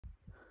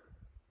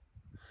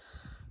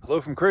Hello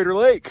from Crater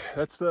Lake.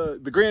 That's the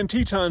Grand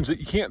Tetons that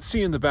you can't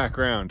see in the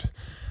background.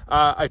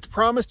 I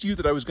promised you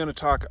that I was going to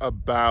talk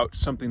about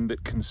something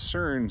that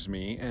concerns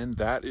me, and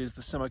that is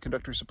the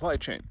semiconductor supply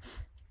chain.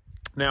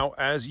 Now,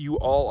 as you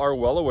all are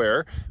well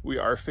aware, we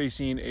are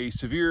facing a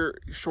severe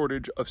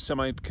shortage of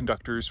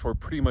semiconductors for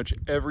pretty much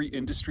every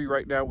industry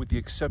right now, with the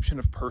exception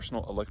of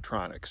personal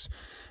electronics.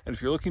 And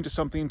if you're looking to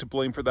something to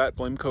blame for that,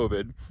 blame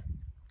COVID.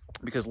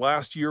 Because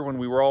last year, when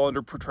we were all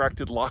under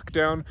protracted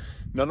lockdown,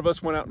 none of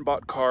us went out and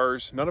bought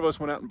cars. None of us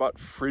went out and bought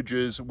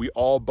fridges. We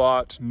all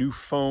bought new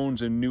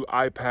phones and new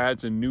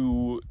iPads and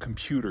new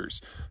computers.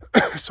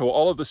 So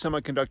all of the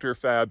semiconductor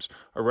fabs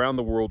around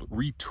the world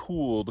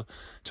retooled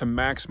to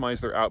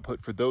maximize their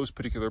output for those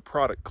particular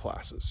product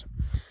classes.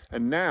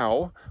 And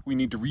now we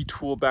need to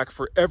retool back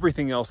for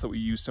everything else that we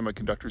use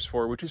semiconductors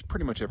for, which is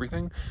pretty much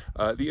everything.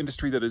 The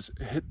industry that is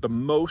hit the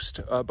most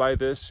by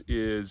this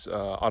is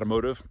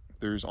automotive.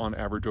 There's on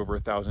average over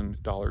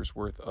 $1,000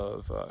 worth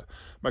of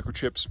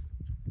microchips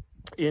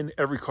in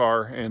every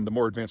car, and the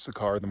more advanced the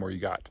car, the more you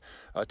got.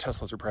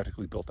 Teslas are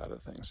practically built out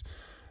of things.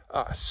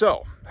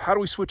 So how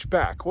do we switch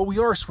back? Well, we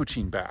are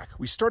switching back.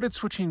 We started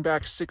switching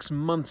back 6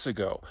 months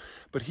ago,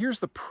 but here's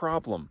the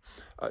problem.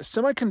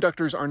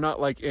 Semiconductors are not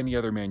like any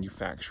other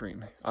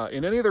manufacturing.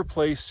 In any other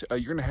place,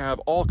 you're going to have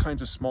all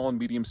kinds of small and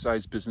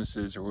medium-sized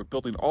businesses who are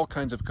building all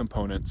kinds of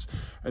components,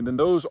 and then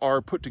those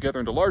are put together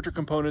into larger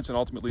components and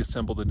ultimately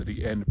assembled into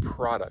the end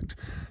product.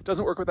 It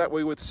doesn't work that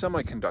way with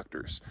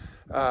semiconductors.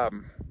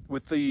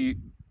 With the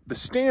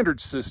standard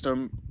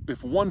system,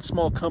 if one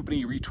small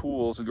company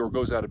retools or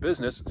goes out of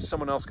business,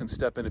 someone else can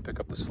step in and pick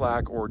up the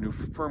slack, or a new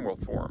firm will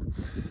form.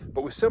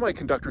 But with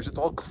semiconductors, it's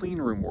all clean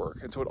room work,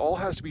 and so it all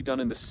has to be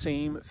done in the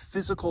same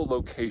physical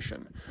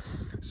location.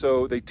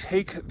 So they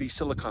take the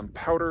silicon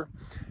powder,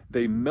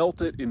 they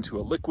melt it into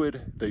a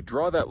liquid, they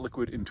draw that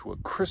liquid into a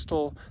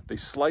crystal, they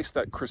slice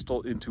that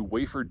crystal into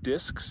wafer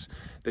discs,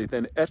 they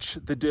then etch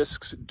the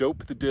discs,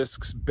 dope the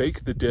discs,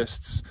 bake the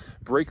discs,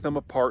 break them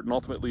apart, and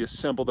ultimately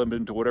assemble them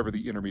into whatever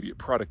the intermediate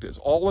product is,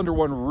 all under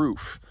one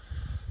roof.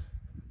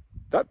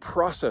 That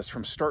process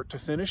from start to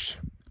finish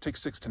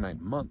takes 6 to 9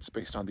 months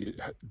based on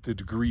the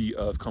degree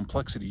of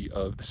complexity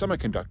of the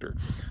semiconductor.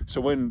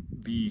 So when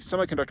the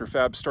semiconductor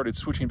fabs started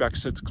switching back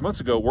 6 months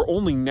ago, we're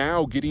only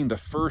now getting the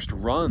first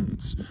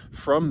runs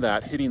from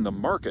that hitting the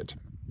market.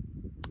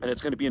 And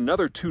it's going to be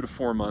another 2 to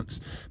 4 months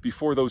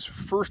before those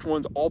first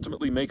ones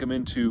ultimately make them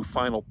into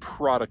final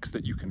products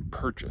that you can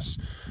purchase.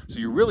 So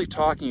you're really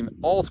talking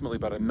ultimately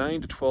about a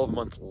 9 to 12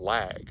 month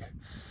lag.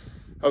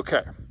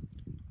 Okay,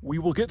 we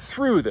will get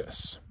through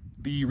this.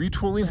 The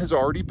retooling has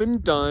already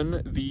been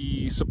done.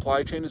 The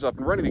supply chain is up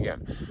and running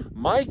again.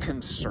 My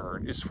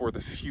concern is for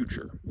the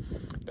future.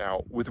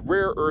 Now, with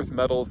rare earth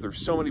metals, there's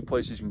so many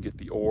places you can get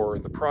the ore,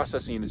 and the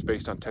processing is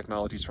based on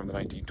technologies from the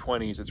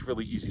 1920s. It's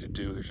really easy to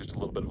do. There's just a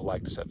little bit of a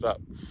lag to set it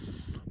up.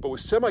 But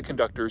with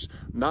semiconductors,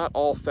 not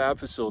all fab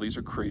facilities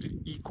are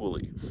created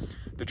equally.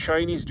 The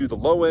Chinese do the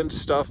low-end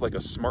stuff like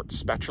a smart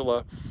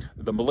spatula.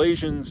 The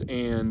Malaysians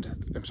and,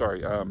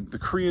 the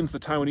Koreans, the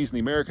Taiwanese, and the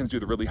Americans do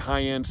the really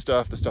high-end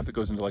stuff, the stuff that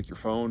goes into like your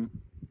phone.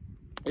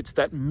 It's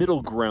that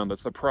middle ground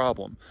that's the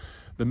problem.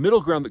 The middle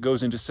ground that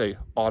goes into, say,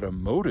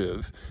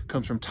 automotive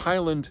comes from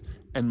Thailand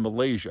and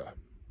Malaysia.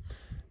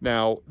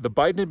 Now, the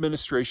Biden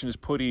administration is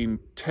putting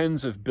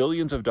tens of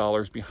billions of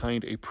dollars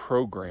behind a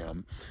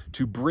program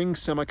to bring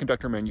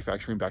semiconductor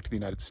manufacturing back to the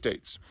United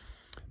States.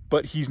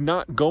 But he's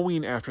not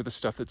going after the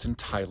stuff that's in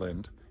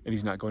Thailand, and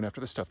he's not going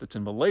after the stuff that's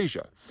in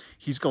Malaysia.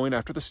 He's going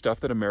after the stuff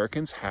that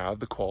Americans have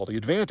the quality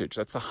advantage.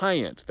 That's the high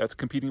end. That's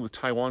competing with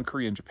Taiwan,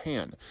 Korea, and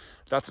Japan.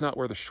 That's not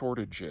where the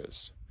shortage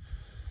is.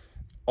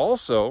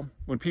 Also,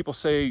 when people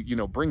say, you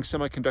know, bring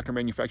semiconductor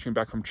manufacturing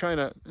back from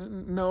China,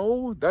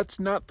 no, that's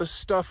not the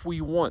stuff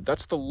we want.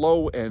 That's the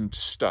low-end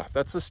stuff.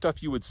 That's the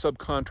stuff you would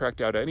subcontract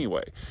out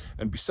anyway.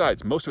 And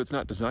besides, most of it's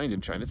not designed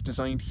in China. It's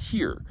designed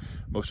here.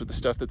 Most of the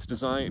stuff that's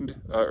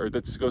designed, or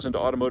that goes into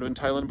automotive in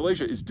Thailand and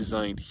Malaysia is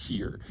designed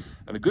here.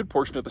 And a good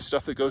portion of the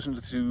stuff that goes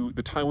into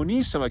the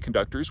Taiwanese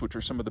semiconductors, which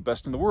are some of the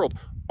best in the world,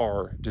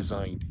 are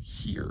designed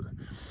here.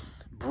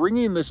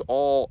 Bringing this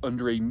all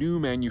under a new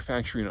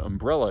manufacturing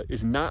umbrella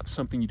is not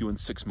something you do in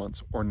 6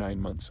 months or 9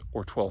 months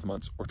or 12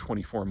 months or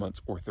 24 months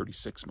or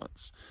 36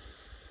 months.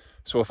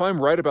 So if I'm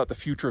right about the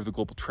future of the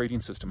global trading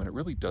system, and it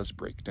really does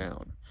break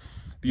down,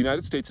 the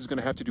United States is going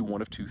to have to do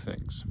one of two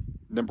things.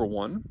 Number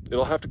one,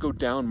 it'll have to go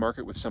down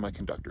market with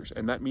semiconductors,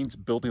 and that means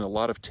building a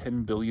lot of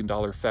 $10 billion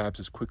fabs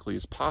as quickly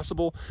as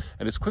possible,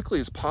 and as quickly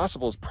as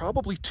possible is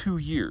probably 2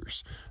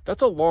 years.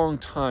 That's a long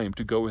time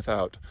to go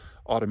without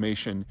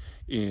automation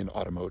in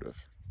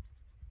automotive.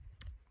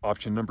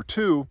 Option number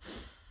two,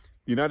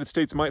 the United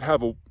States might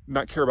have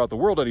not care about the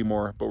world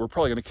anymore, but we're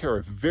probably going to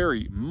care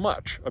very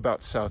much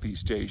about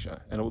Southeast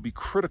Asia, and it will be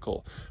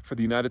critical for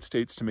the United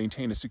States to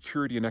maintain a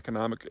security and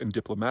economic and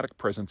diplomatic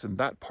presence in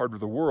that part of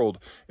the world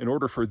in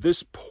order for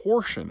this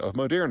portion of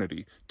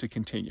modernity to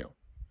continue.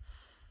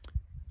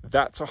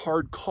 That's a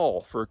hard call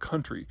for a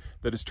country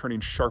that is turning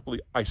sharply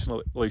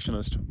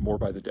isolationist more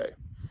by the day.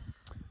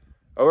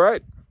 All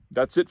right,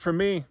 that's it from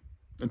me.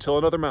 Until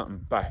another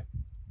mountain. Bye.